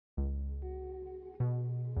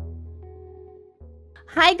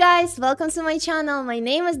Hi guys, welcome to my channel. My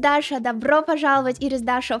name is Dasha. Добро пожаловать, it is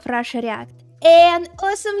Dasha of Russia React. And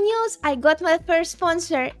awesome news, I got my first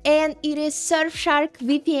sponsor and it is Surfshark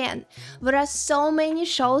VPN. There are so many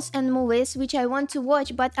shows and movies which I want to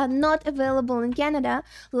watch but are not available in Canada,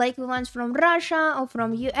 like the ones from Russia or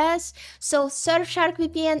from US, so Surfshark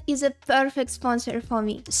VPN is a perfect sponsor for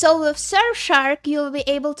me. So with Surfshark you'll be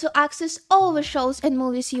able to access all the shows and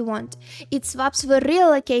movies you want. It swaps the real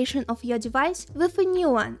location of your device with a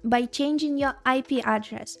new one by changing your IP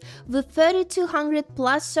address. With 3,200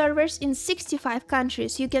 plus servers in 65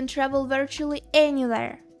 countries, you can travel virtually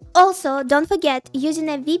anywhere. Also, don't forget, using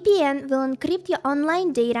a VPN will encrypt your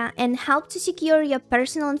online data and help to secure your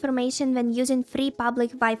personal information when using free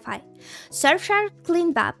public Wi-Fi. Surfshark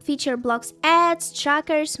Clean Web feature blocks ads,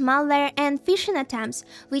 trackers, malware, and phishing attempts,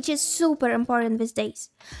 which is super important these days.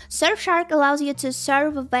 Surfshark allows you to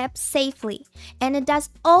surf the web safely, and it does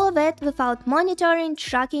all of it without monitoring,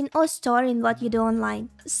 tracking, or storing what you do online.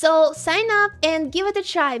 So sign up and give it a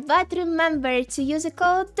try, but remember to use the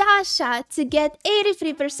code DASHA to get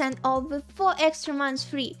 83% off with 4 extra months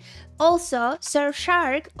free. Also,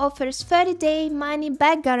 Surfshark offers 30-day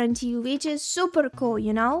money-back guarantee, which is super cool,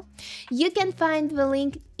 you know? You can find the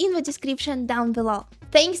link in the description down below.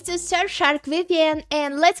 Thanks to Surfshark VPN,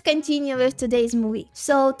 and let's continue with today's movie.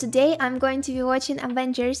 So today I'm going to be watching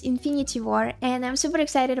Avengers Infinity War, and I'm super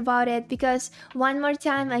excited about it because one more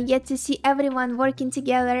time I get to see everyone working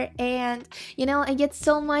together, and you know, I get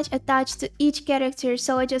so much attached to each character,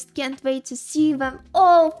 so I just can't wait to see them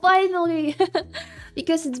all finally.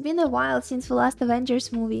 Because it's been a while since the last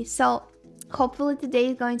Avengers movie, so hopefully today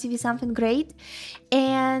is going to be something great.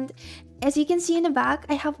 And as you can see in the back,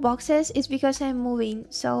 I have boxes. It's because I'm moving,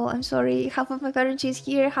 so I'm sorry. Half of my furniture is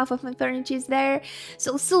here, half of my furniture is there.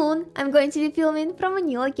 So soon I'm going to be filming from a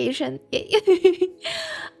new location.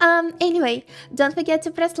 Anyway, don't forget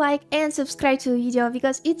to press like and subscribe to the video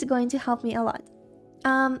because it's going to help me a lot.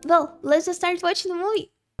 Well, let's just start watching the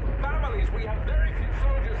movie. Families, we have very few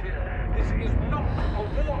soldiers here. This is not a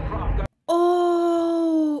war craft.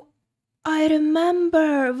 Oh, I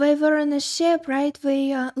remember they were on a ship, right?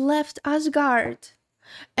 They left Asgard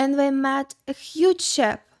and they met a huge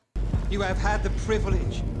ship. You have had the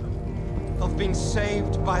privilege of being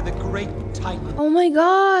saved by the great Titan. Oh my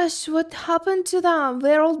gosh, what happened to them?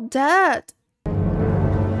 They're all dead.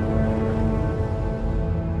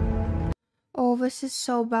 Oh, this is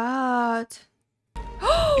so bad.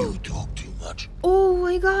 You talk too much. Oh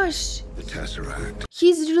my gosh. The Tesseract.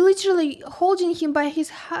 He's literally holding him by his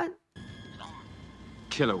hand.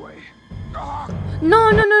 Kill away. No.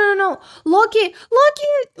 Loki,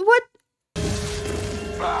 what?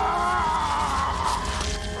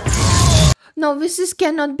 No, this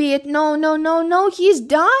cannot be it. No, he's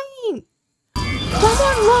dying. Come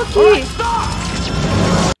on, Loki.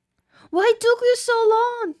 Why took you so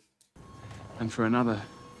long? And for another,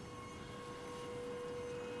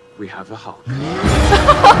 we have the Hulk.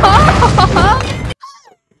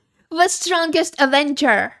 The strongest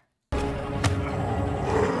Avenger.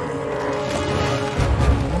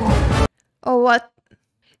 Oh, what?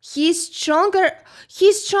 He's stronger.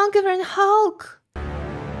 He's stronger than Hulk.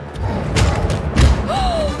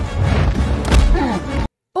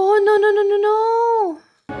 Oh, no.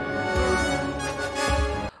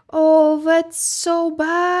 Oh, that's so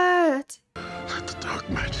bad. Let the dark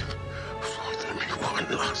magic flow through me one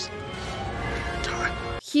last time.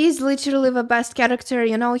 He's literally the best character,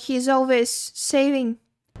 you know, he's always saving.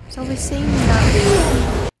 He's always saving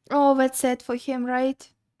them. Oh, that's sad for him, right?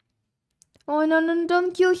 Oh, no,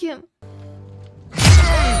 don't kill him.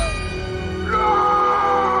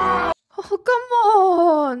 Oh, come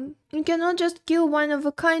on. You cannot just kill one of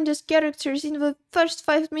the kindest characters in the first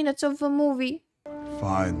 5 minutes of the movie.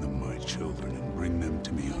 Find them, my children, and bring them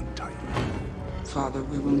to me on Titan. Father,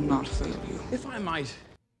 we will not fail you. If I might,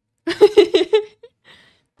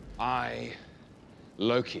 I,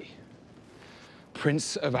 Loki,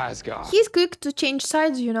 Prince of Asgard, He's quick to change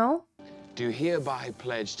sides, you know. do hereby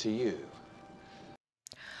pledge to you.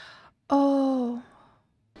 Oh.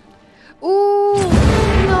 Oh,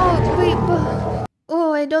 no, wait.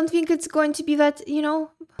 Oh, I don't think it's going to be that, you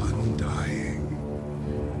know. Undying.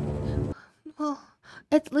 Well,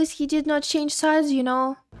 at least he did not change sides, you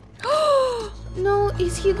know. No,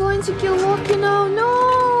 is he going to kill Loki now?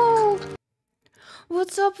 No!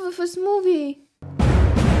 What's up with this movie?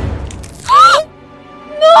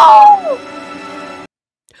 No!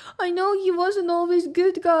 I know he wasn't always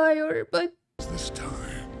good guy, but... This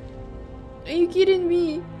time. Are you kidding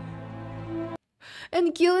me?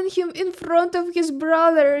 And killing him in front of his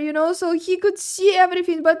brother, you know, so he could see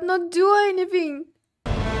everything but not do anything.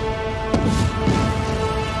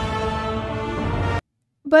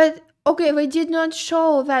 But, okay, they did not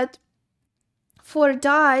show that 4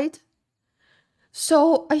 died.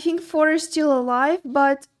 So, I think 4 is still alive,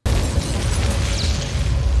 but...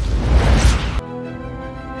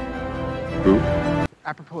 Who?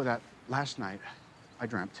 Apropos of that, last night, I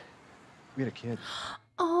dreamt we had a kid.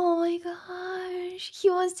 Oh my gosh, he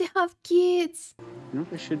wants to have kids. You know what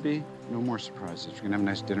there should be? No more surprises. We're gonna have a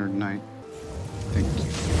nice dinner tonight. Thank you.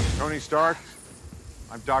 Tony Stark,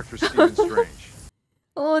 I'm Dr. Stephen Strange.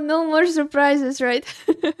 Oh, no more surprises, right?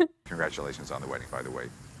 Congratulations on the wedding, by the way.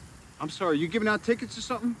 I'm sorry, you giving out tickets or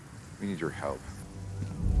something? We need your help.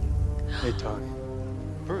 Hey, Tony.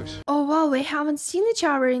 Bruce. Oh wow, we haven't seen each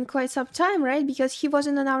other in quite some time, right? Because he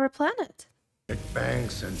wasn't on our planet. Big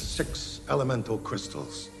bangs and 6 elemental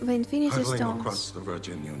crystals The Infinity hurtling across Stones. the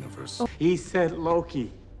Virgin Universe. He said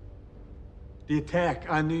Loki. The attack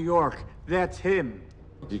on New York, that's him.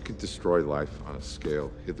 You could destroy life on a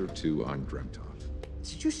scale hitherto undreamt of.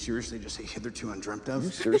 Did you seriously just say hitherto undreamt Are you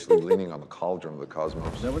of? seriously leaning on the cauldron of the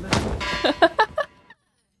cosmos? Is that what that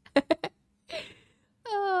is?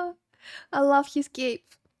 Oh, I love his cape.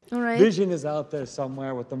 Alright. Vision is out there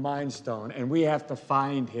somewhere with the Mind Stone, and we have to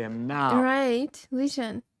find him now. Alright,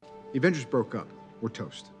 Vision. The Avengers broke up. We're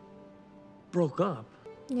toast. Broke up?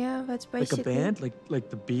 Yeah, that's Like a basically... band? Like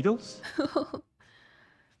the Beatles?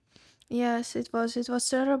 Yes, it was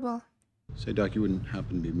terrible. Say, Doc, you wouldn't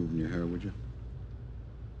happen to be moving your hair, would you?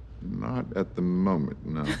 Not at the moment,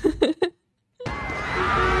 no.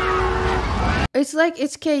 It's like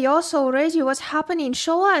it's chaos already. What's happening?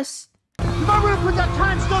 Show us. You might want to put that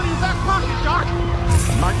time stone in your back pocket, Doc!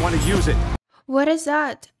 You might want to use it. What is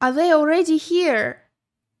that? Are they already here?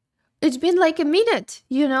 It's been like a minute,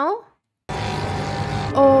 you know?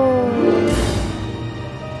 Oh.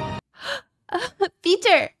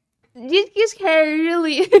 Peter! Did his hair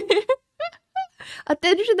really?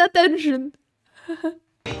 Attention, attention.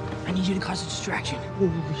 I need you to cause a distraction.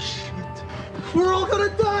 Holy shit. We're all gonna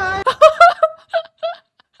die!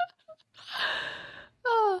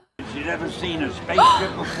 Oh. You never seen a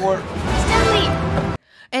spaceship before? Stanley!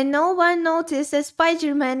 And no one noticed a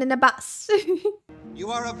Spider-Man in a bus. You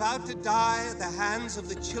are about to die at the hands of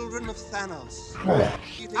the children of Thanos.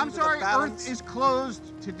 I'm sorry, Earth is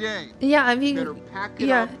closed today. Yeah, I mean... Better pack it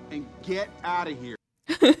yeah. up and get out of here.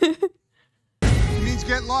 Means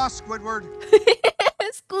get lost, Squidward.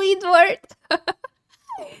 Squidward.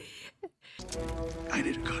 I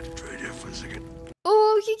need to concentrate here for a second.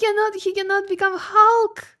 Oh, he cannot become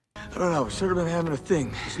Hulk. I don't know. Should have been having a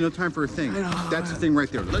thing. There's no time for a thing. That's the thing right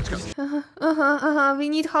there. Let's go. We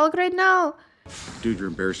need Hulk right now. Dude, you're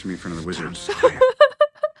embarrassing me in front of the wizards.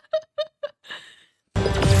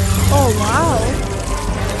 Oh, wow.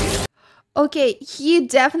 Okay, he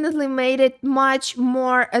definitely made it much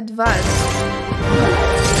more advanced.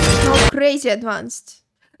 No, crazy advanced.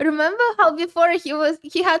 Remember how before he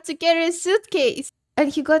had to carry a suitcase? And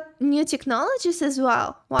he got new technologies as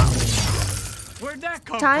well. Wow. Where'd that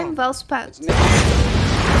come Time well spent.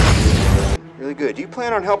 Really good. Do you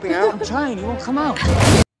plan on helping out? I'm trying. He won't come out.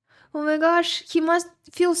 Oh my gosh, he must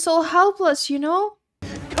feel so helpless, you know?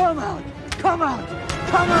 Come out. Come out.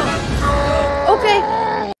 Come out.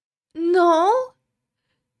 Okay. No?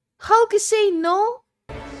 Hulk is saying no?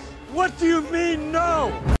 What do you mean,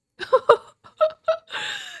 no?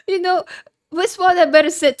 You know, this one I better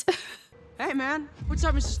sit. Hey, man. What's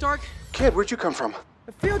up, Mr. Stark? Kid, where'd you come from?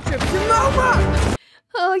 A field trip to Nova.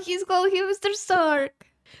 Oh, he's calling him Mr. Stark.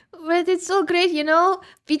 But it's so great, you know?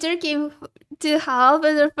 Peter came to help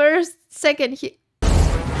in the first second.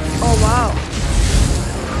 Oh, wow.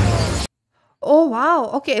 Oh, wow.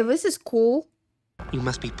 Okay, this is cool. You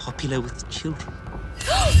must be popular with the children.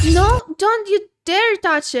 No, don't you dare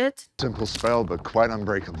touch it. Simple spell, but quite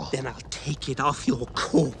unbreakable. Then I'll take it off your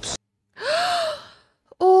corpse.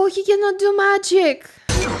 Oh, he cannot do magic.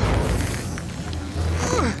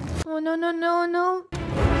 Oh, no, no, no, no.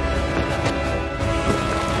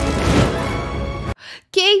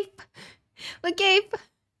 Cape. The cape.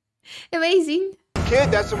 Amazing.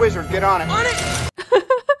 Kid, that's the wizard. Get on it. On it!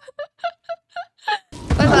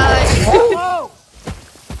 Bye-bye. Whoa!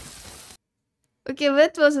 Okay,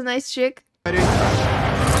 that was a nice trick. Ready?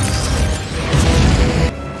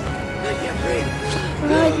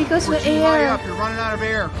 Right, because of Too high up. air. You're running out of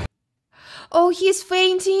air. Oh, he's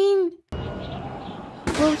fainting.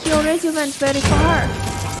 Well, he already went very far.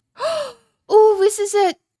 Oh, this is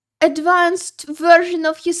an advanced version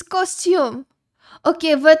of his costume.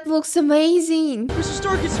 Okay, that looks amazing. Mr.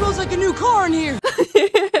 Stark, it smells like a new car in here.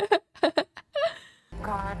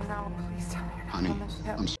 God, no, please tell me you're not Honey, on the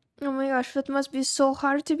ship. I'm sorry. Oh my gosh, that must be so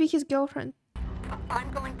hard to be his girlfriend.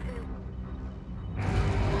 I'm going to.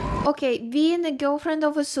 Okay, being the girlfriend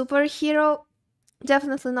of a superhero,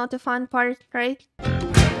 definitely not a fun part, right?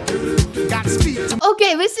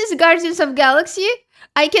 Okay, this is Guardians of Galaxy.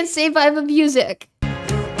 I can say by the music.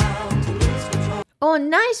 Oh,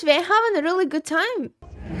 nice, we're having a really good time.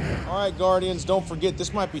 Alright, Guardians, don't forget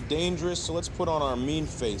this might be dangerous, so let's put on our mean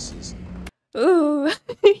faces. Ooh.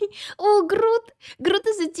 Oh, Groot. Groot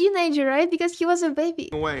is a teenager, right? Because he was a baby.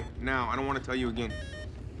 Away, now, I don't want to tell you again.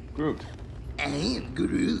 Groot. And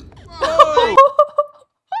Groot.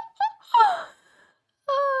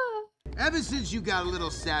 Ever since you got a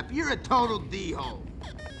little sap, you're a total D-hole.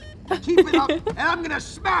 Keep it up, and I'm gonna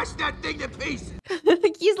smash that thing to pieces.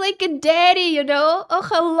 He's like a daddy, you know? Oh,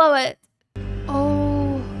 I love it.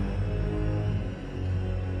 Oh.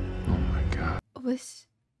 Oh my god. With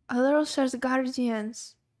other All-Stars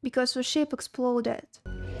Guardians. Because the ship exploded.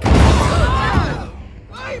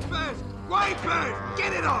 Wipers! Wipers!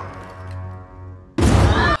 Get it off!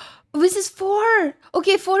 This is 4.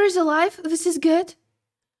 Okay, 4 is alive. This is good.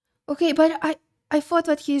 Okay, but I thought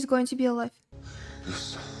that he is going to be alive.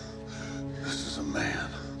 This is a man.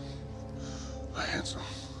 A handsome,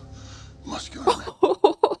 muscular man.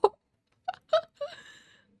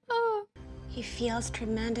 He feels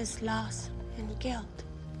tremendous loss and guilt.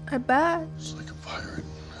 I bet. It's like a pirate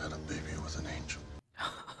had a baby with an angel.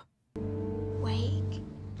 Wake.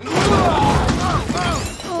 Oh.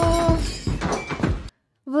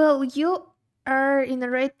 Well, you are in the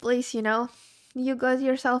right place, you know. You got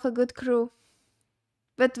yourself a good crew.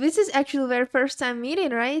 But this is actually their first time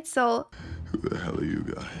meeting, right? So... Who the hell are you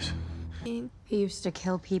guys? He used to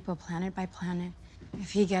kill people planet by planet.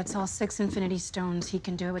 If he gets all 6 Infinity Stones, he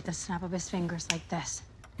can do it with the snap of his fingers like this.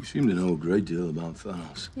 You seem to know a great deal about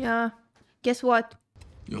Thanos. Yeah. Guess what?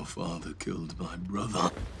 Your father killed my brother.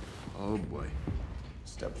 Oh boy.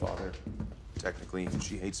 Stepfather. Technically,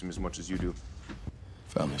 she hates him as much as you do.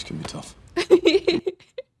 Families can be tough.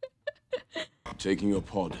 Taking your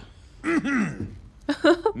pod.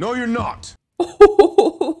 No, you're not.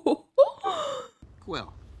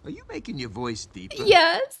 Well, are you making your voice deeper?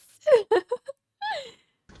 Yes. No,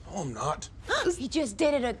 I'm not. He just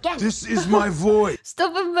did it again. This is my voice.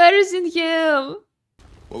 Stop embarrassing him.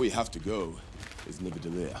 Where we have to go is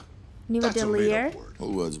Nidavellir. Nidavellir?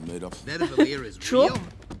 All words are made up. Nidavellir is True. real?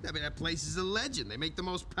 I mean, that place is a legend. They make the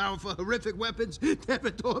most powerful, horrific weapons that ever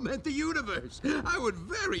torment the universe. I would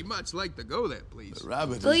very much like to go there, please. The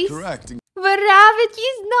rabbit Please. is correct. The rabbit,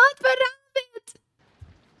 he's not the rabbit.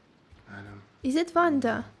 Adam, Is it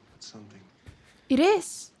Wanda? it's something. It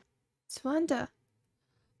is. It's Wanda.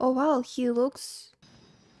 Oh wow, he looks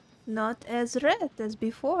not as red as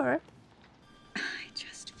before. I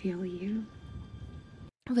just feel you.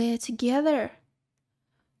 We're together.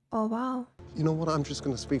 Oh wow. You know what? I'm just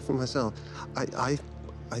going to speak for myself. I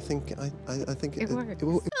think it works.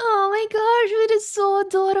 will. Oh my gosh, it is so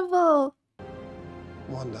adorable.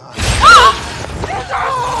 Wanda.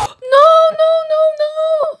 No, no, no, no.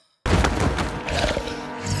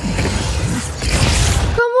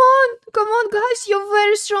 Come on, guys. You're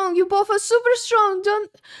very strong. You both are super strong.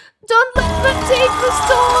 Don't let them take the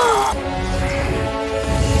stone.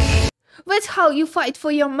 That's how you fight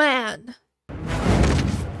for your man.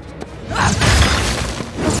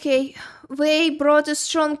 Okay, they brought a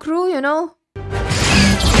strong crew, you know.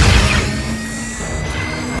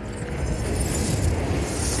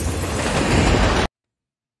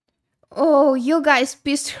 Oh, you guys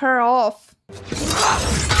pissed her off.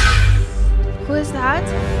 Who is that?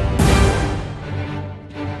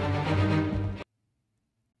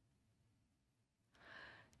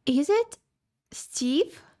 Is it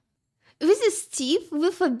Steve? This is Steve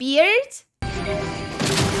with a beard?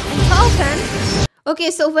 And Falcon?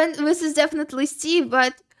 Okay, so this is definitely Steve,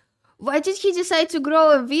 but why did he decide to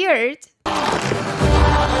grow a beard?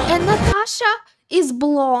 And Natasha is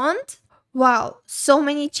blonde? Wow, so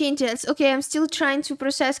many changes. Okay, I'm still trying to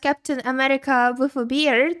process Captain America with a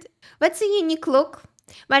beard. That's a unique look,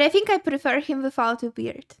 but I think I prefer him without a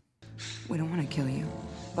beard. We don't want to kill you,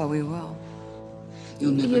 but we will.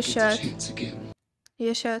 You'll never get the chance again.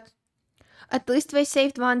 You should. At least they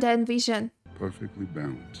saved Wanda and Vision. Perfectly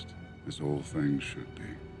balanced, as all things should be.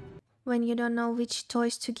 When you don't know which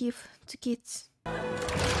toys to give to kids.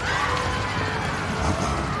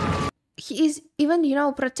 He is even, you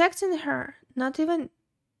know, protecting her. Not even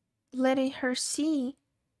letting her see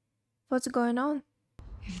what's going on.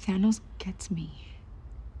 If Thanos gets me,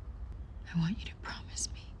 I want you to promise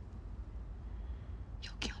me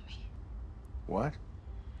you'll kill me. What?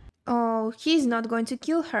 Oh, he's not going to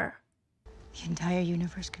kill her. The entire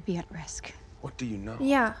universe could be at risk. What do you know?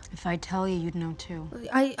 Yeah. If I tell you, you'd know too.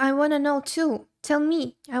 I want to know too. Tell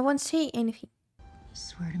me. I won't say anything.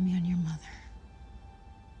 Swear to me on your mother.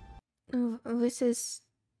 This is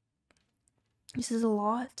a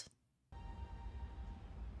lot.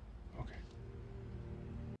 Okay.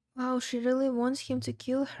 Wow, she really wants him to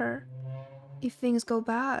kill her if things go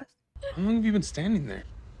bad. How long have you been standing there?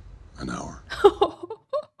 An hour.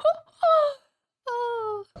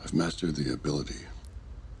 I've mastered the ability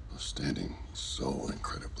of standing so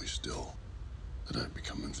incredibly still that I've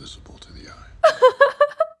become invisible to the eye.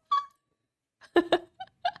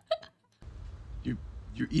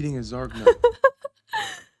 You're eating a Zarg nut.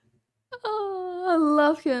 Oh, I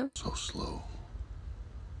love him. So slow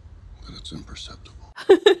that it's imperceptible.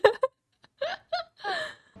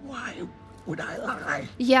 Why would I lie?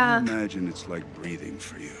 Yeah. Imagine it's like breathing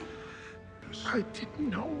for you. I didn't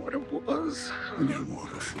know what it was. You're more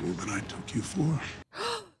of a fool than I took you for.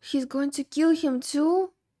 He's going to kill him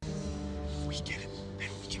too? If we get him, then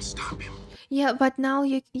we can stop him. Yeah, but now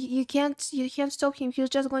you can't stop him. He's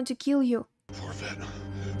just going to kill you. For Venom.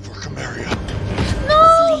 For Camaria.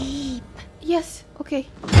 No! Sleep. Yes, okay.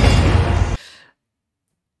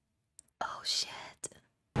 Oh shit.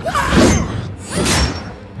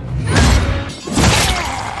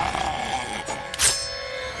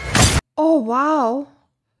 Oh wow.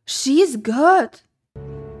 She's good.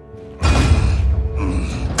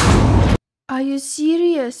 Are you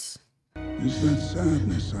serious? Is that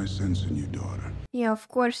sadness I sense in you, daughter? Yeah, of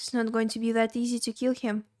course it's not going to be that easy to kill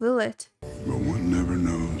him, will it? But one never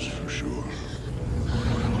knows for sure.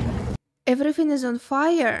 Everything is on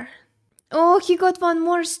fire. Oh, he got one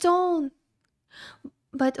more stone.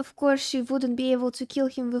 But of course she wouldn't be able to kill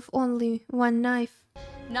him with only one knife.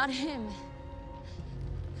 Not him.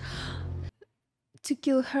 To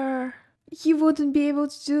kill her. He wouldn't be able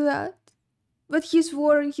to do that. But he's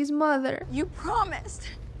warning his mother. You promised.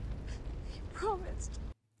 You promised.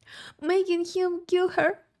 Making him kill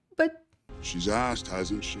her. But She's asked,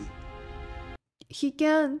 hasn't she? he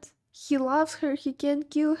can't. He loves her. He can't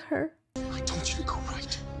kill her. I told you to go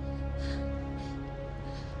right.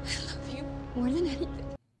 I love you more than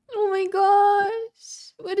anything. Oh my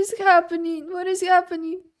gosh. What is happening? What is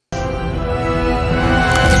happening?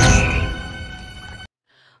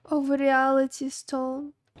 Of a reality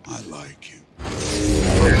stone. I like you.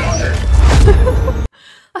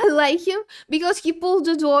 I like him because he pulled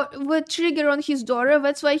the trigger on his daughter.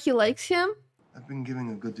 That's why he likes him. I've been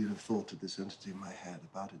giving a good deal of thought to this entity in my head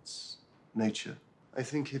about its nature. I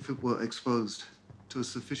think if it were exposed to a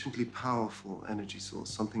sufficiently powerful energy source,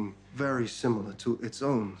 something very similar to its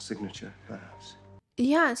own signature, perhaps.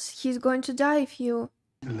 Yes, he's going to die if you...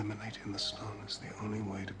 Eliminating the stone is the only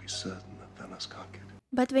way to be certain that Thanos can't get it.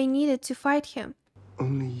 But they needed to fight him.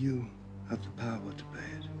 Only you have the power to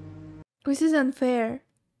pay it. This is unfair.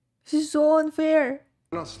 This is so unfair.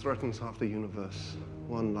 Thanos threatens half the universe.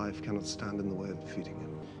 One life cannot stand in the way of defeating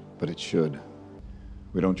him. But it should.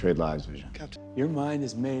 We don't trade lives, Vision. Captain. Your mind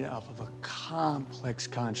is made up of a complex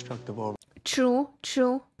construct of over. True,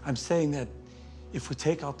 true. I'm saying that if we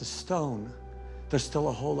take out the stone, there's still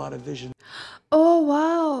a whole lot of Vision. Oh,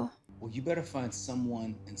 wow. Well, you better find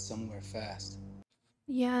someone and somewhere fast.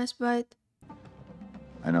 Yes, but...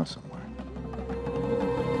 I know somewhere.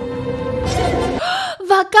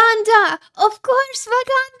 Wakanda! Of course,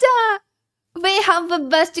 Wakanda! They have the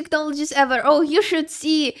best technologies ever. Oh, you should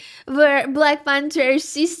see where Black Panther's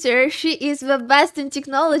sister. She is the best in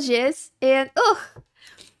technologies. And,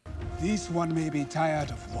 This one may be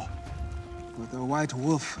tired of war, but the White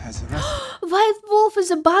Wolf has rested. White Wolf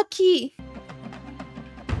is a Bucky.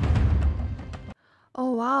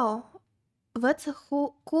 Oh, wow. That's a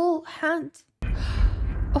cool hand.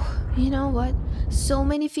 Oh, you know what? So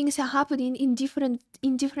many things are happening in different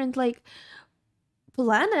like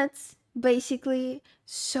planets, basically.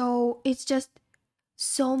 So it's just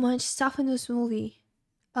so much stuff in this movie.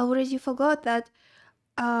 I already forgot that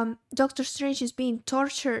Doctor Strange is being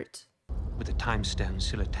tortured. With the time stone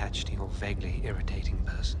still attached to your vaguely irritating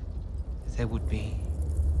person, there would be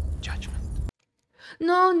judgment.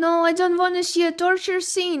 No, no, I don't want to see a torture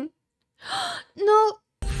scene. No.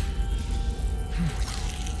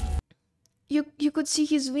 You could see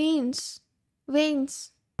his veins.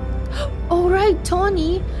 All right,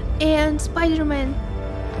 Tony and Spider-Man.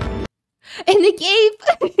 And the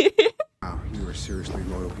cape. Wow, you were seriously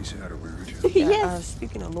loyal piece of outer, weren't you? Yes.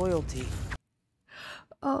 Speaking of loyalty.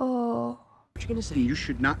 Oh. What you gonna say? You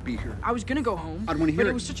should not be here. I was gonna go home. I don't want to hear but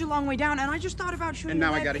it. it was such a long way down, and I just thought about shooting. And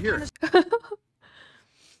now I gotta hear it. Did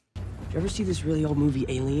you ever see this really old movie,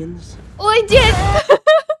 Aliens? Oh, I did.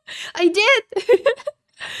 I did.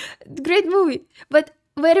 Great movie, but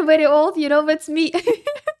very, very old. You know, that's me.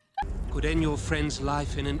 Could end your friend's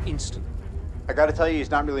life in an instant. I gotta tell you, he's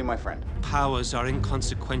not really my friend. Powers are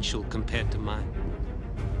inconsequential compared to mine.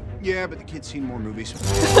 Yeah, but the kid's seen more movies.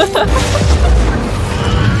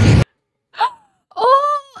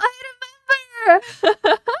 Oh, I remember!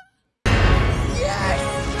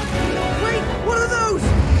 Wait, what are those?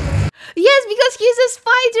 Yes, because he's a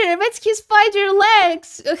spider. That's his spider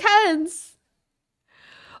legs, hands.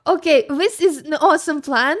 Okay, this is an awesome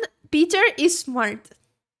plan. Peter is smart.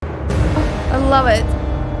 I love it.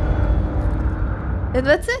 And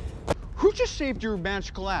that's it. Who just saved your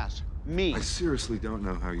magical ass? Me. I seriously don't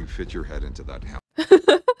know how you fit your head into that house.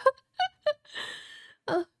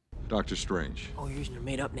 Doctor Strange. Oh, you're using your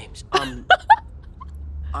made-up names.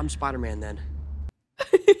 I'm Spider-Man then.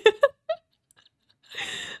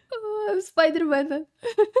 Oh, I'm Spider-Man then.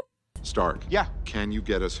 Stark. Yeah. Can you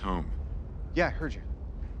get us home? Yeah, I heard you.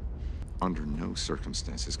 Under no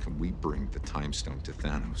circumstances can we bring the time stone to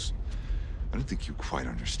Thanos. I don't think you quite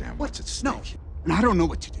understand what's at stake. No, and I don't know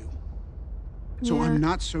what to do. So Yeah. I'm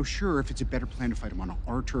not so sure if it's a better plan to fight him on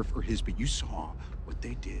our turf or his, but you saw what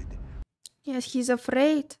they did. Yes, he's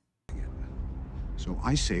afraid. So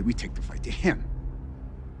I say we take the fight to him.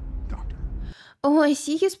 Doctor. Oh, I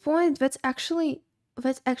see his point. That's actually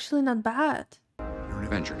not bad. You're an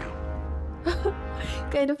Avenger now.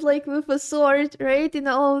 Kind of like with a sword, right? In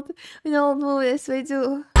old movies, we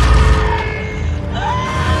do.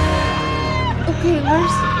 Okay,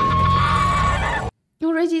 where's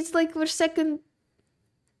already? It's like we're second,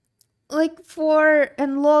 like Thor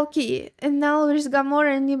and Loki, and now there's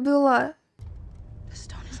Gamora and Nebula. The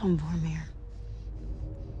stone is on Vormir.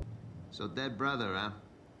 So dead brother, huh?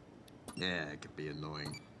 Yeah, it could be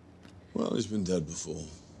annoying. Well, he's been dead before.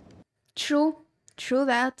 True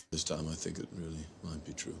that. This time I think it really might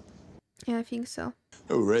be true. Yeah, I think so.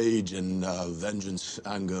 Oh, rage and vengeance,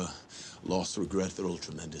 anger, loss, regret, they're all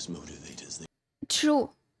tremendous motivators.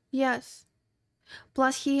 True, yes.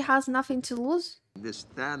 Plus, he has nothing to lose. This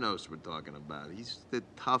Thanos we're talking about, he's the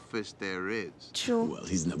toughest there is. True. Well,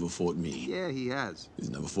 he's never fought me. Yeah, he has. He's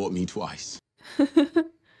never fought me twice.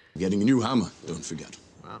 Getting a new hammer, don't forget.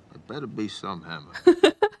 Well, it better be some hammer.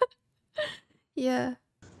 Yeah.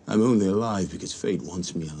 I'm only alive because fate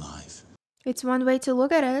wants me alive. It's one way to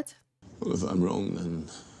look at it. Well, if I'm wrong, then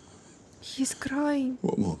He's crying.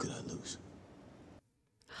 what more could I lose?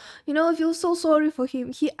 You know, I feel so sorry for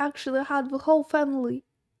him. He actually had the whole family.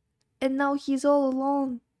 And now he's all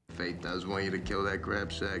alone. Fate does want you to kill that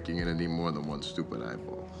crab sack. You're gonna need more than one stupid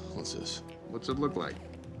eyeball. What's this? What's it look like?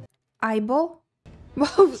 Eyeball?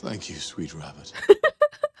 Thank you, sweet rabbit.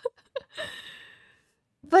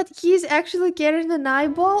 But he's actually carrying an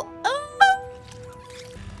eyeball? Oh!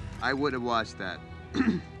 I would have watched that.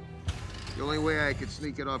 The only way I could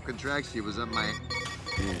sneak it off Contraxia was up my...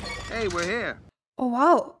 Hey, we're here. Oh,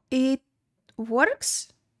 wow. It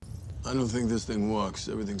works? I don't think this thing works.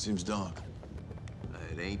 Everything seems dark.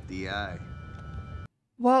 It ain't the eye.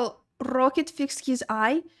 Well, Rocket fixed his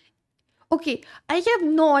eye. Okay, I have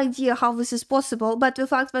no idea how this is possible, but the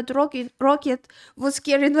fact that Rocket was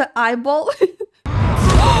carrying the eyeball...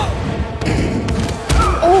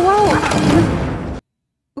 Oh, wow.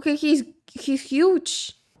 Okay, he's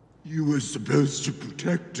huge. You were supposed to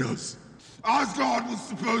protect us. Asgard was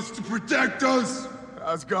supposed to protect us.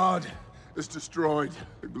 Asgard is destroyed.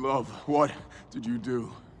 The glove, what did you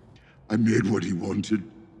do? I made what he wanted.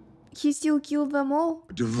 He still killed them all.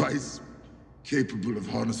 A device capable of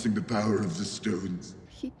harnessing the power of the stones.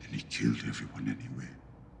 And he killed everyone anyway.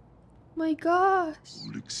 My gosh.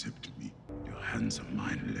 All except me. Your hands are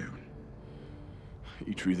mine alone.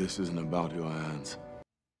 Eitri, this isn't about your hands.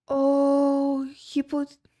 Oh, he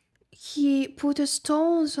put the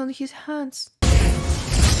stones on his hands.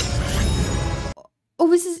 Oh,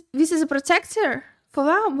 this is a protector for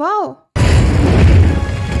them. Wow.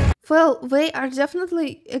 Well, they are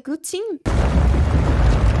definitely a good team.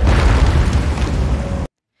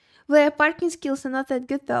 Their parking skills are not that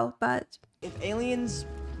good though, but If aliens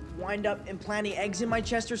wind up implanting eggs in my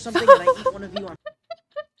chest or something and I eat one of you,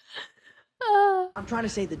 I'm trying to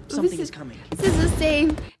say that something is coming. This is the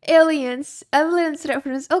same aliens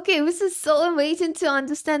reference. Okay, this is so amazing to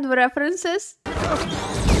understand the references. No,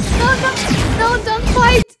 don't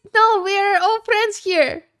fight. No, we are all friends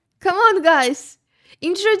here. Come on, guys.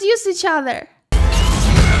 Introduce each other.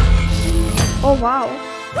 Oh, wow.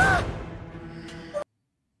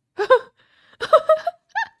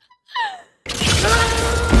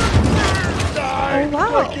 Oh, wow.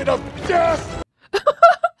 Blanket of death!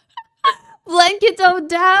 Blanket of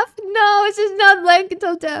death? No, this is not blanket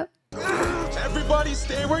of death. Everybody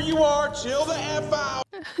stay where you are. Chill the F out.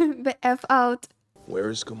 The F out. Where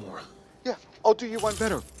is Gamora? Yeah, I'll do you one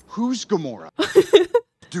better. Who's Gamora?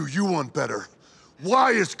 Do you want better?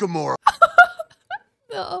 Why is Gamora?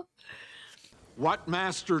 No. What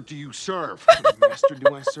master do you serve? What master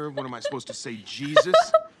do I serve? What am I supposed to say, Jesus?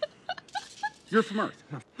 You're from Earth.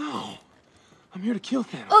 No. I'm here to kill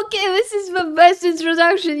Thanos. Okay, this is the best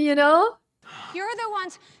introduction, you know? You're the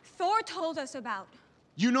ones Thor told us about.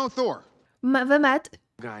 You know Thor. The Matt.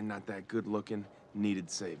 Guy not that good looking,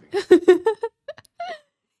 needed saving.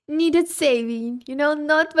 Needed saving. You know,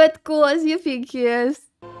 not that cool as you think he is.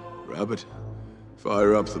 Rabbit,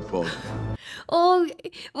 fire up the pod. Oh,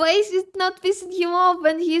 why is it not pissing him off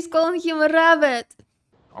when he's calling him a rabbit?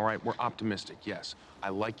 All right, we're optimistic, yes. I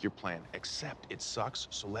like your plan, except it sucks,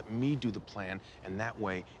 so let me do the plan, and that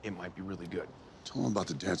way it might be really good. Tell them about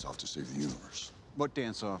the dance-off to save the universe. What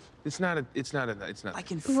dance-off? It's not. I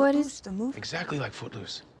can What Footloose is the movie. Exactly like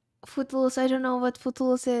Footloose. Footloose? I don't know what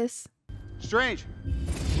Footloose is. Strange.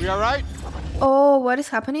 We all right? Oh, what is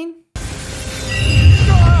happening?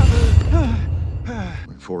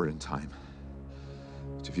 Went forward in time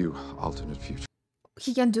to view alternate future.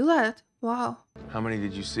 He can do that? Wow. How many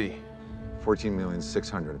did you see?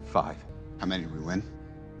 14,605. How many did we win?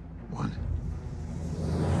 1.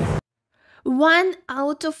 1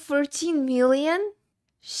 out of 14 million?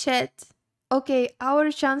 Shit. Okay,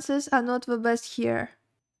 our chances are not the best here.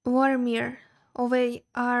 Warmir. Oh, they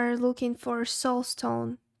are looking for Soul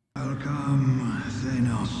Stone. Welcome,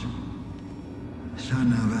 Thanos,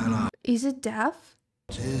 son of Ella. Is it death?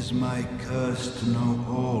 'Tis my curse to know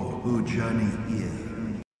all who journey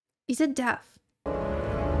here. Is it death?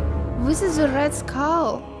 This is the Red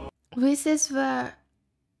Skull. This is the...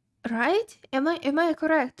 Right? Am I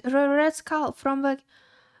correct? The Red Skull from the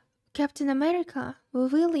Captain America, the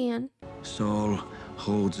villain. Soul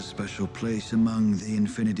holds a special place among the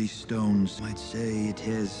Infinity Stones. Might say it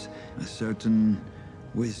has a certain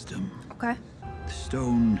wisdom. Okay. The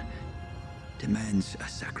stone demands a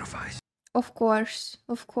sacrifice. Of course,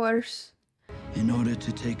 of course. In order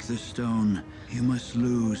to take the stone, you must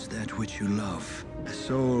lose that which you love. A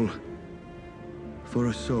soul for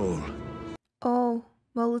a soul. Oh,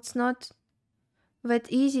 well, it's not that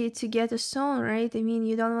easy to get a stone, right? I mean,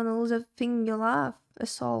 you don't want to lose a thing you love, a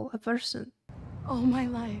soul, a person. All my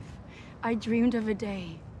life, I dreamed of a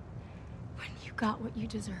day when you got what you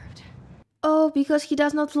deserved. Oh, because he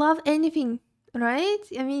does not love anything, right?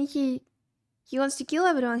 I mean, he wants to kill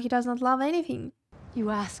everyone. He does not love anything. You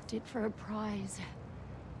asked it for a prize,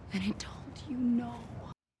 and it told you no.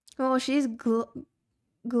 Oh, she's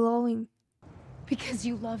glowing. Because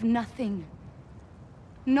you love nothing.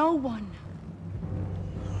 No one.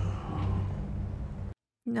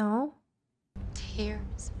 No.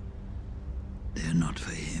 Tears. They're not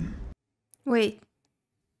for him. Wait.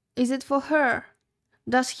 Is it for her?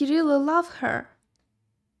 Does he really love her?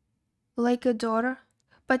 Like a daughter?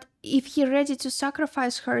 But if he's ready to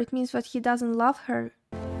sacrifice her, it means that he doesn't love her.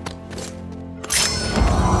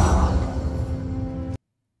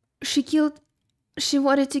 She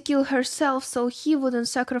wanted to kill herself so he wouldn't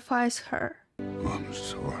sacrifice her. I'm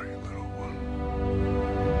sorry, little one.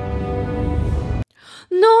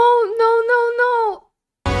 No, no, no, no!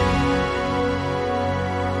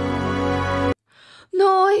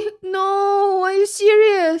 No, are you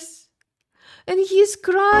serious? And he's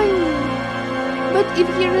crying. But if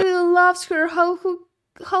he really loves her, how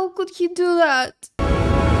could he do that?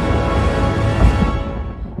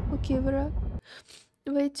 Okay, bruh.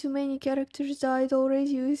 Way too many characters died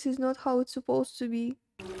already. This is not how it's supposed to be.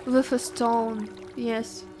 With a stone.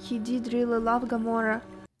 Yes, he did really love Gamora.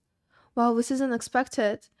 Wow, this is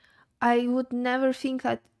unexpected. I would never think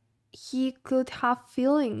that he could have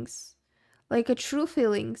feelings. Like a true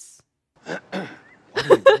feelings. What are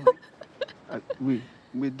you doing?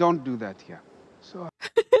 We don't do that here. So.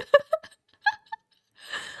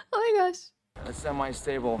 Oh my gosh. A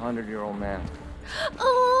semi-stable 100-year-old man.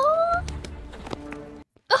 Oh,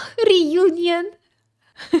 reunion.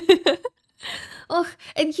 Oh,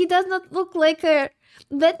 and he does not look like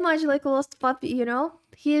that much like a lost puppy, you know?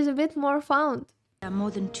 He is a bit more found. There are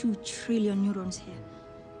more than 2 trillion neurons here.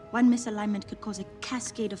 One misalignment could cause a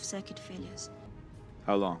cascade of circuit failures.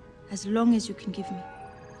 How long? As long as you can give me.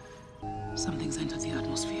 Something's entered the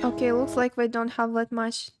atmosphere. Okay, looks like we don't have that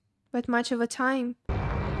much of a time.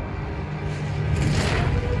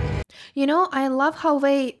 You know, I love how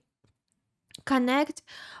they connect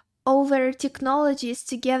all their technologies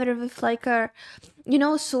together with like you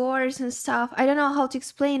know, swords and stuff. I don't know how to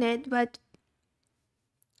explain it, but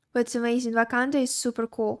it's amazing. Wakanda is super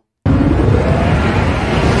cool.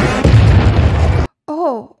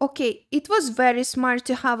 Oh, okay. It was very smart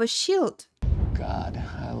to have a shield. God,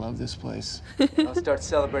 I love this place. Don't start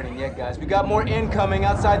celebrating yet, guys. We got more incoming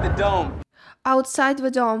outside the dome. Outside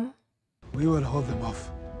the dome. We will hold them off.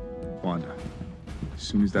 Wanda, as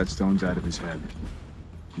soon as that stone's out of his head,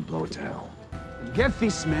 you blow it to hell. Get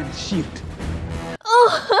this man a shield.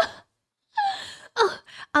 Oh. Oh,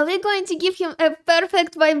 are we going to give him a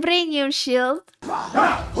perfect vibranium shield?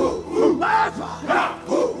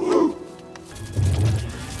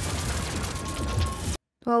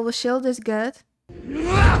 Well, the shield is good.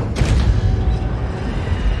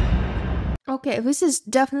 Okay, this is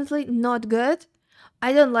definitely not good.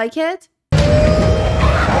 I don't like it.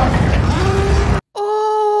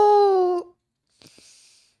 Oh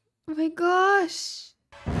my gosh.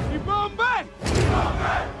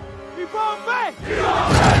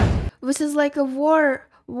 This is like a war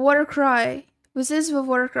cry. This is the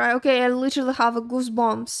war cry. Okay, I literally have a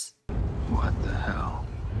goosebumps. What the hell?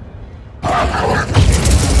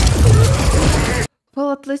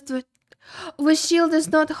 Well, at least the shield is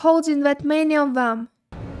not holding that many of them.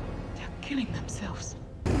 They're killing themselves.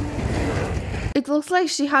 It looks like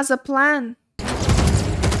she has a plan.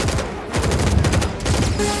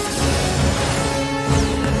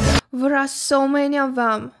 There are so many of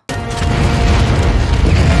them.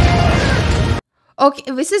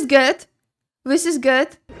 Okay, this is good. This is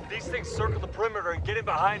good. These things circle the perimeter and get in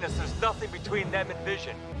behind us. There's nothing between them and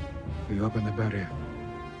vision. We open the barrier.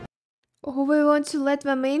 Oh, we want to let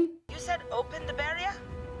them in? You said open the barrier?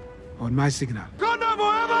 On my signal.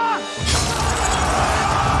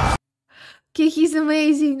 Okay, he's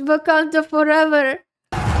amazing. Wakanda forever.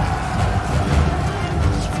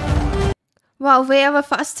 Wow, they are the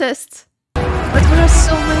fastest. But there are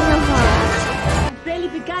so many of them. It barely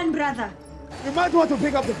began, brother. You might want to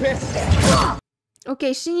pick up the pace.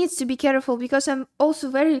 Okay, she needs to be careful because I'm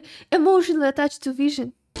also very emotionally attached to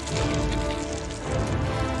Vision.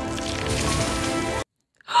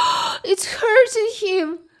 It's hurting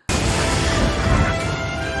him.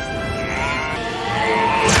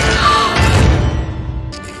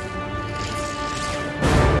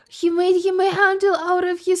 He made him a handle out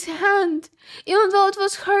of his hand, even though it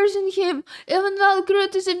was hurting him, even though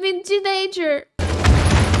Groot is a big teenager.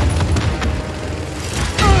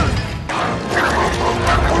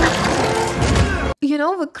 You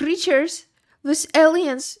know, the creatures, these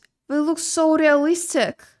aliens, they look so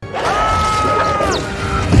realistic.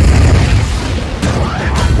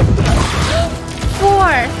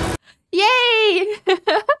 Four! Yay!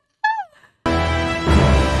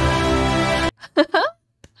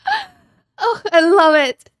 Oh, I love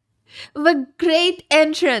it. The great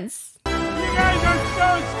entrance. You guys are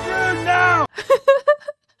so screwed now!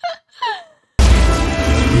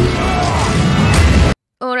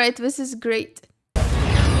 Alright, this is great.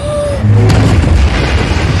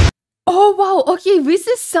 Oh wow, okay, this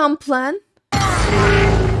is some plan.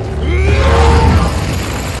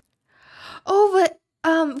 Oh,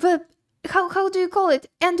 how do you call it?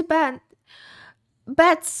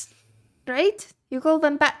 Bats, right? You call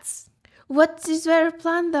them bats. What is their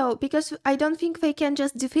plan though? Because I don't think they can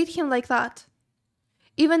just defeat him like that.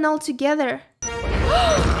 Even all together.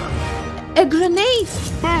 A grenade!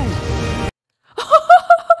 Boom!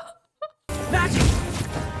 Magic!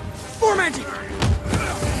 More magic!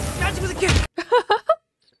 Magic with a kick!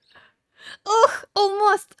 Ugh,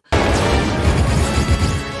 almost.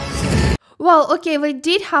 Well, okay, we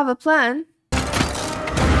did have a plan.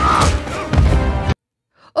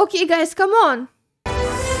 Okay, guys, come on.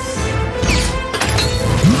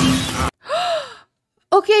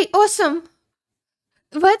 Okay, awesome.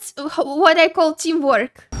 That's what I call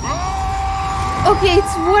teamwork. Okay,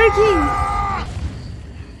 it's working.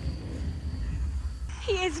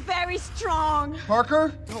 He is very strong.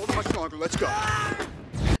 Parker? Hold on much longer. Let's go.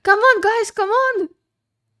 Come on, guys, come on.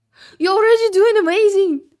 You're already doing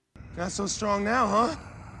amazing. Not so strong now, huh?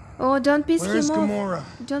 Oh, don't piss Where's him Gamora?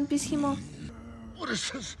 off. Don't piss him off. What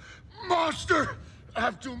is this monster? I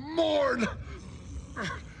have to mourn.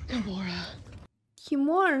 Gamora. He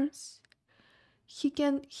mourns. He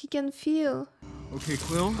can feel. Okay,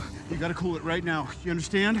 Quill, you gotta cool it right now. You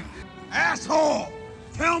understand? Asshole!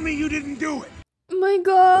 Tell me you didn't do it. My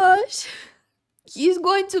gosh. He's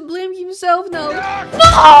going to blame himself now.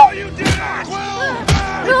 No! You did it!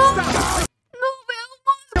 No! No, we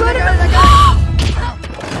almost got it!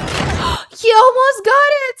 He almost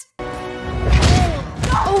got it!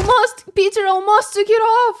 Almost! Peter almost took it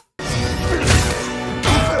off!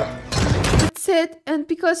 That's it, and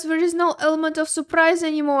because there is no element of surprise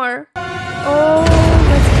anymore. Oh,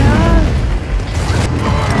 that's bad.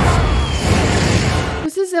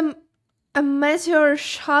 This is a meteor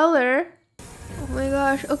shower. Oh my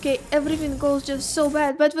gosh, okay, everything goes just so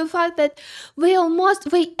bad. But the fact that they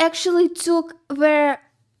actually took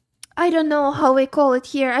I don't know how we call it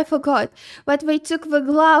here, I forgot. But they took the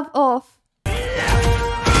glove off.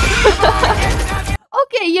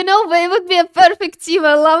 Okay, you know, they would be a perfect team.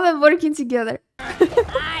 I love them working together.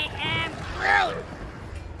 I am Groot!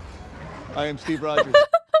 I am Steve Rogers.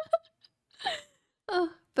 Oh,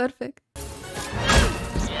 perfect.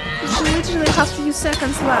 You literally have a few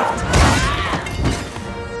seconds left.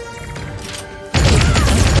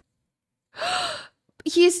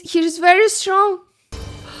 He's very strong.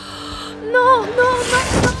 No.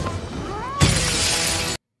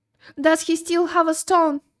 Does he still have a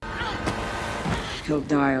stone? He'll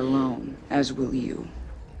die alone, as will you.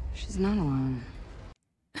 She's not alone.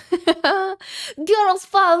 Girl's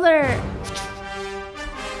father.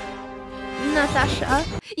 Natasha.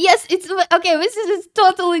 Yes, it's okay. This is a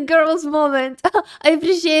totally girl's moment. I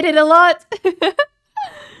appreciate it a lot.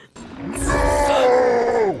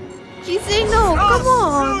 He's saying no. Come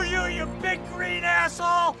on. Screw you big green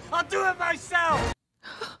asshole! I'll do it myself.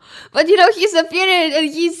 But you know, he's appearing and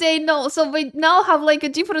he's saying no. So we now have like a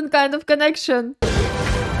different kind of connection.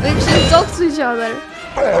 They actually talk to each other.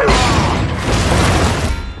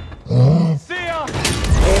 See ya.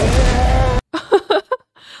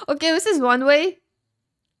 Okay, this is one way.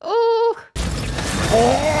 Oh.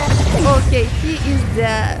 Okay, he is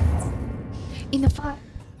dead. In a fire.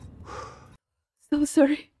 So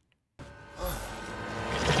sorry.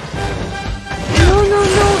 No.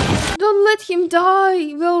 Don't let him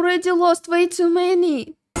die. We already lost way too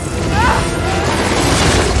many.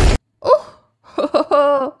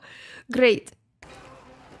 Oh. Great.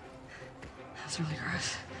 That's really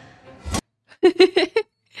gross.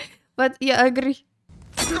 But yeah, I agree.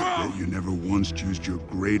 That you never once used your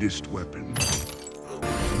greatest weapon.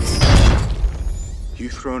 You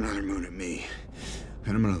throw another moon at me,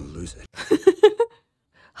 and I'm gonna lose it.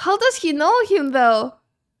 How does he know him though?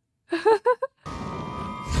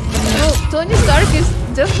 Well, Tony Stark is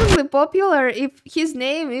definitely popular if his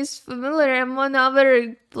name is familiar among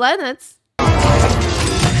other planets.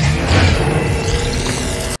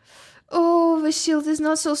 Oh, the shield is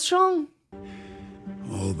not so strong.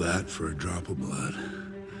 All that for a drop of blood.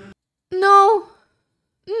 No!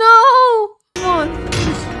 Come on!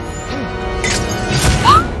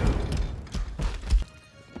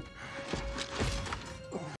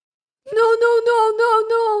 No!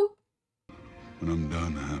 When I'm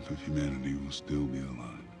done, half of humanity will still be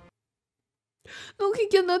alive. No, he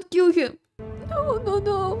cannot kill him.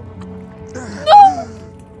 No!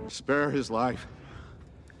 Spare his life,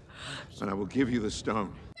 and I will give you the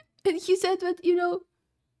stone. And he said that, you know,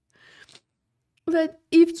 that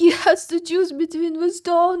if he has to choose between the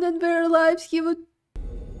stone and their lives, he would...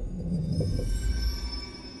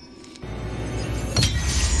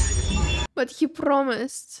 But he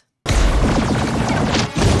promised.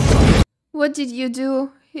 What did you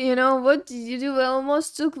do? You know, what did you do? I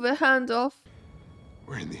almost took the hand off.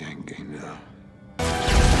 We're in the end game now.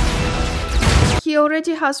 He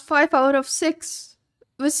already has 5 out of 6.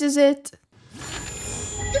 This is it.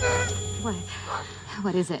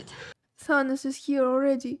 What is it? Thanos is here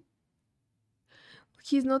already.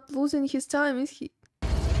 He's not losing his time, is he?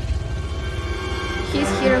 He's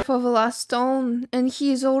here for the last stone, and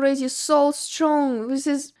he is already so strong. This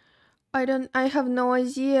is... I have no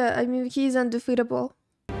idea. I mean, he's undefeatable.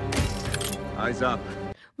 Eyes up.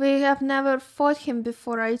 We have never fought him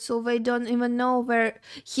before, right? So they don't even know where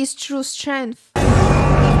his true strength.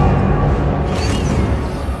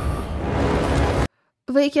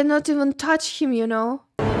 They cannot even touch him, you know?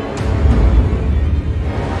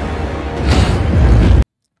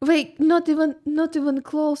 They not even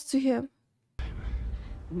close to him.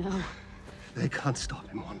 No. They can't stop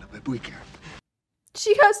him, Wanda, but we can.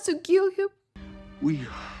 She has to kill him. We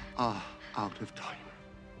are out of time.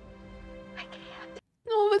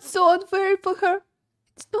 No, it's so unfair for her.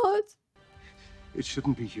 It's not. It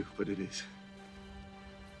shouldn't be you, but it is.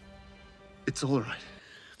 It's all right.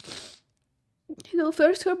 You know,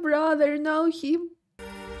 first her brother, now him.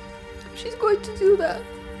 She's going to do that.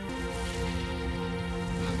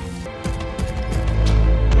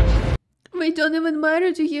 They don't even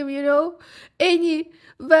matter to him, you know? Any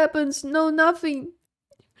weapons, no nothing.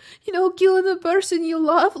 You know, killing the person you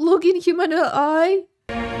love, looking him in the eye.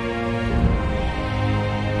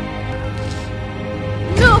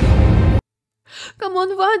 No! Come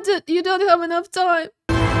on, Wanda, you don't have enough time.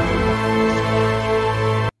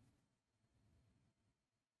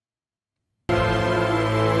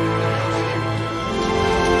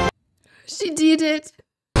 She did it.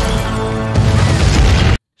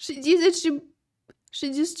 She did it. She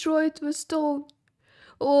destroyed the stone.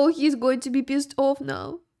 Oh, he's going to be pissed off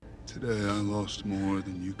now. Today I lost more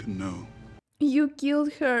than you can know. You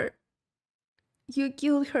killed her. You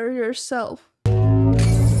killed her yourself. The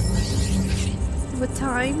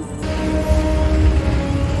time.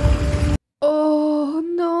 Oh,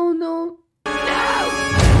 no, no. No!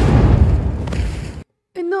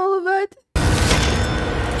 And all of that.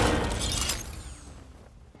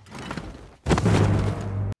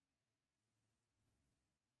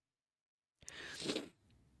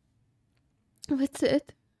 That's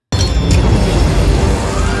it.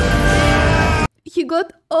 He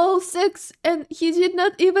got all 6 and he did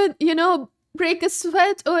not even, you know, break a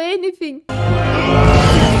sweat or anything.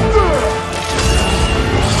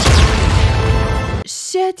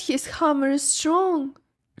 Shit, his hammer is strong.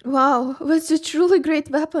 Wow, that's a truly great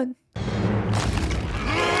weapon.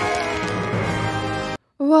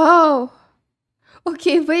 Wow.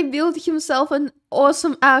 Okay, Wei built himself an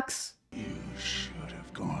awesome axe. You should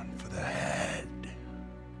have gone for the head.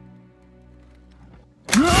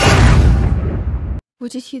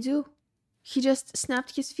 What did he do? He just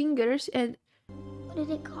snapped his fingers and... What did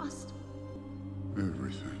it cost?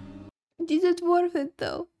 Everything. Did it worth it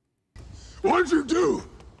though? What'd you do?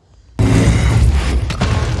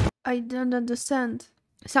 I don't understand.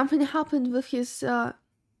 Something happened with his hand,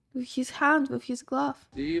 with his glove.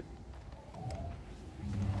 Do you?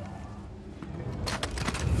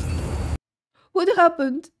 What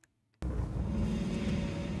happened?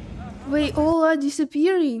 We all are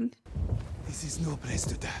disappearing. This is no place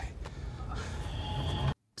to die.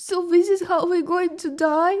 So this is how we're going to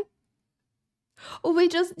die? Or we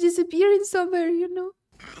just disappearing somewhere, you know?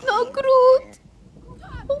 No, Groot!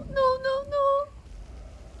 Oh, no.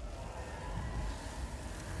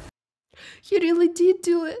 He really did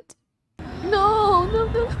do it. No.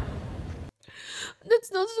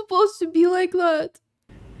 That's not supposed to be like that.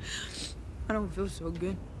 I don't feel so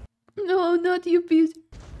good. No, not you, Peter.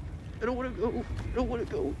 I don't want to go. I don't want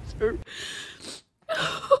to go, sir.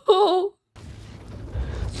 Oh.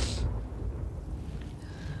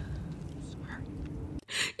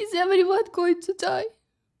 Is everyone going to die?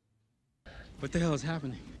 What the hell is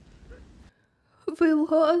happening? We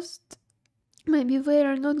lost. Maybe they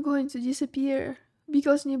are not going to disappear.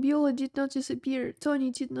 Because Nebula did not disappear.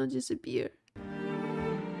 Tony did not disappear.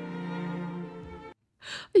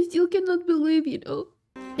 I still cannot believe, you know.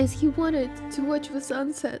 As he wanted to watch the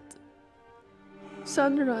sunset.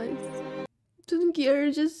 Sunrise. Don't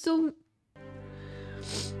care, just so...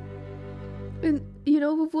 And, you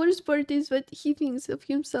know, the worst part is that he thinks of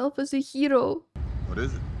himself as a hero. What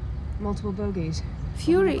is it? Multiple bogeys.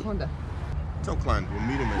 Fury. Tell Klein, we'll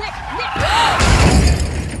meet him in...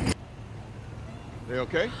 They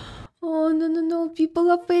okay? Oh, no.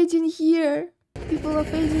 People are fading here. People are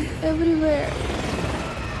fading everywhere.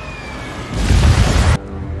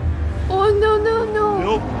 Oh, no.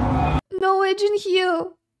 Nope. No, Agent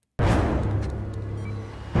Hill.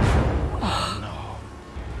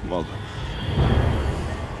 Mother.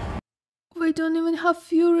 We don't even have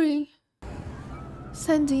Fury.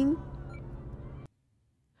 Sending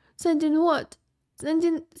what?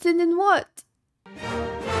 Sending what?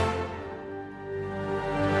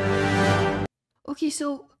 Okay,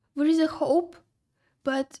 so there is a hope,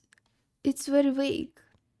 but it's very vague.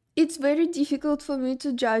 It's very difficult for me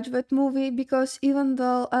to judge that movie because even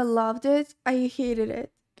though I loved it, I hated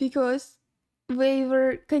it because they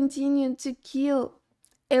were continuing to kill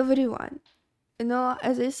everyone. You know,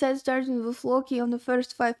 as I said, starting with Loki on the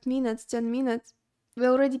first 5 minutes, 10 minutes, we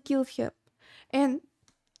already killed him. And,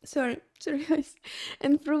 sorry guys,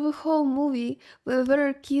 and through the whole movie, we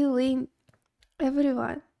were killing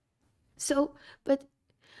everyone. So, but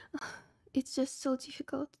it's just so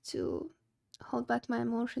difficult to hold back my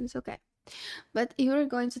emotions. Okay, but you were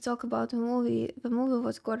going to talk about the movie. The movie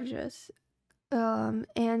was gorgeous,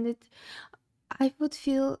 and I would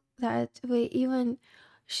feel that we even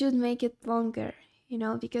should make it longer, you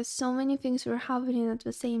know, because so many things were happening at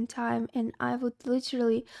the same time, and I would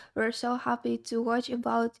literally were so happy to watch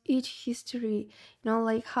about each history, you know,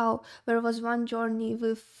 like how there was one journey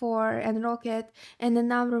with Thor and Rocket, and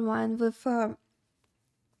another one with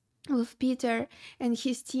Peter and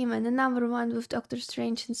his team, and another one with Doctor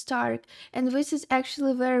Strange and Stark, and this is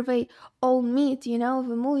actually where they all meet, you know,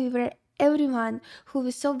 the movie where everyone who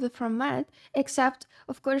we saw before met, except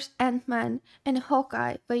of course Ant-Man and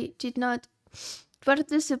Hawkeye. They did not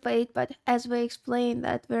participate, but as we explained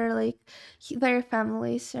that their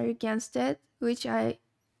families are against it, which I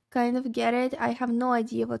kind of get it. I have no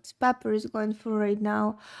idea what Pepper is going through right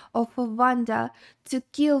now, or for Wanda to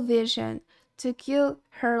kill Vision, to kill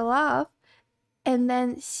her love, and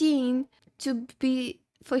then seeing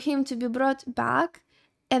for him to be brought back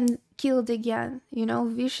and killed again, you know,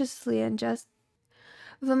 viciously. And just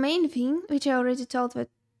the main thing, which I already told, that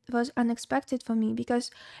was unexpected for me,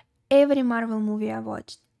 because every Marvel movie I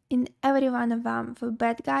watched, in every one of them, the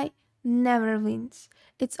bad guy never wins.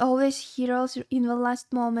 It's always heroes in the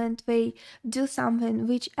last moment. They do something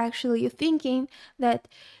which actually you're thinking that,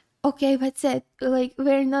 okay, that's it. Like,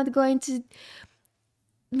 we're not going to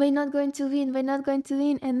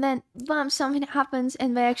win, and then bam, something happens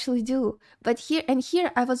and they actually do. But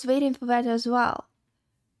here I was waiting for that as well,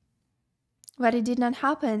 but it did not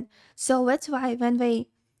happen. So that's why when they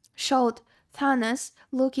showed Thanos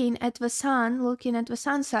looking at the sun, looking at the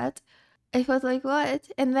sunset, I was like,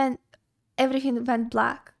 what? And then everything went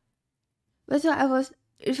black. That's why I was,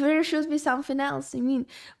 if there should be something else. I mean,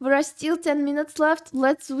 there are still 10 minutes left.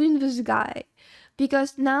 Let's win this guy.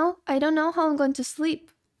 Because now I don't know how I'm going to sleep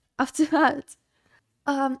after that.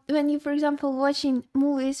 When you, for example, watching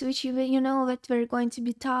movies which you know that they're going to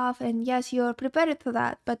be tough, and yes, you're prepared for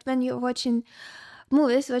that. But when you're watching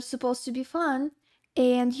movies that's supposed to be fun,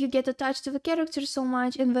 and you get attached to the characters so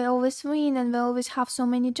much, and they always win, and they always have so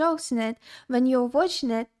many jokes in it, when you're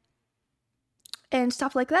watching it, and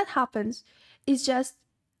stuff like that happens, it's just,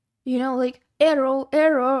 you know, like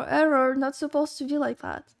error, not supposed to be like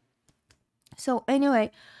that. So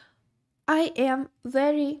anyway, I am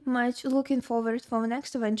very much looking forward for the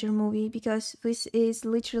next Avenger movie, because this is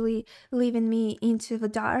literally leaving me into the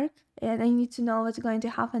dark and I need to know what's going to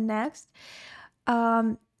happen next.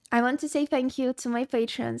 I want to say thank you to my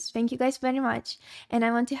patrons. Thank you guys very much. And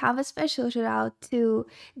I want to have a special shout out to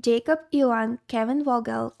Jacob Iwan, Kevin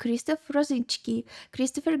Vogel, Christoph Rosicki,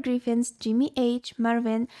 Christopher Griffins, Jimmy H,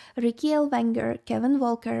 Marvin, Ricky L. Wenger, Kevin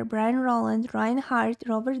Walker, Brian Rowland, Ryan Hart,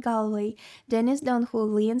 Robert Galway, Dennis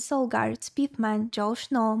Donhu, Leon Solgaard, Spiffman, Joe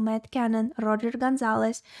Schnoll, Matt Cannon, Roger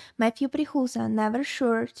Gonzalez, Matthew Prihusa, Never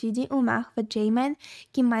Sure, T.D. Umach, The J-Man,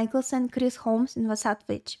 Kim Michelson, Chris Holmes, and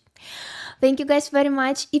Vasatvich. Thank you guys very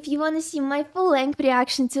much. If you want to see my full-length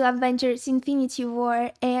reaction to Avengers Infinity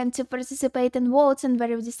War and to participate in votes and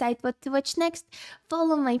where you decide what to watch next,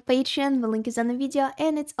 follow my Patreon. The link is on the video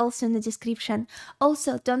and it's also in the description.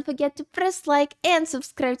 Also, don't forget to press like and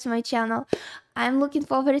subscribe to my channel. I'm looking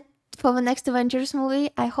forward for the next Avengers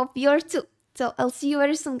movie. I hope you are too. So I'll see you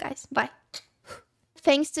very soon, guys. Bye.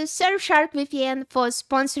 Thanks to Surfshark VPN for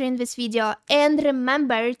sponsoring this video, and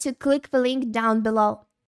remember to click the link down below.